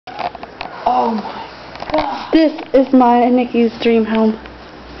Oh my god. This is my and Nikki's dream home.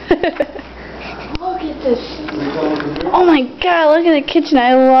 Look at this. Oh my god, look at the kitchen.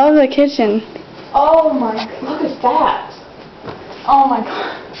 I love the kitchen. Oh my, look at that. Oh my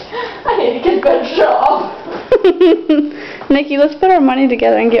god. I need to get a better job. Nikki, let's put our money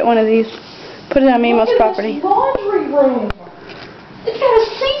together and get one of these. Put it on Mimo's property. This laundry room. It's got a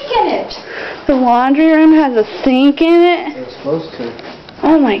sink in it. The laundry room has a sink in it? It's supposed to.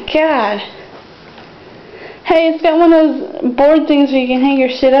 Oh my god. Hey, it's got one of those board things where you can hang your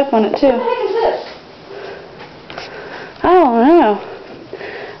shit up on it too. What the heck is this? I don't know.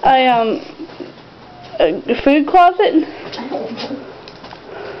 A food closet? I don't know.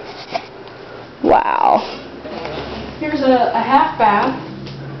 Wow. Here's a half bath.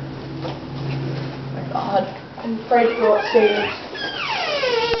 Oh my god. I'm afraid to go upstairs.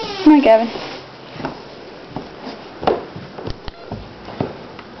 Come on, Gavin.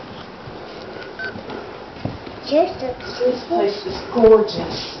 This place is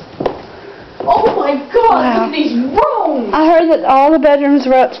gorgeous. Oh my god, Wow. look at these rooms! I heard that all the bedrooms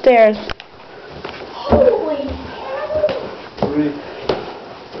were upstairs. Holy hell!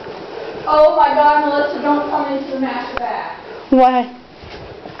 Oh my god, Melissa, don't come into the master bath. Why?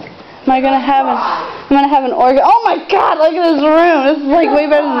 Am I gonna have an organ? Oh my god, look at this room. This is like way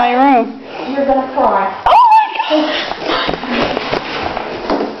better than my room. You're gonna cry. Oh my god!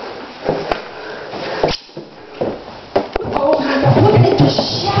 Oh my god, look at the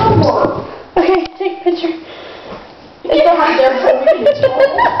shower! Okay, take a picture. Get behind there so we can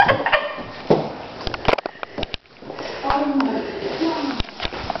talk.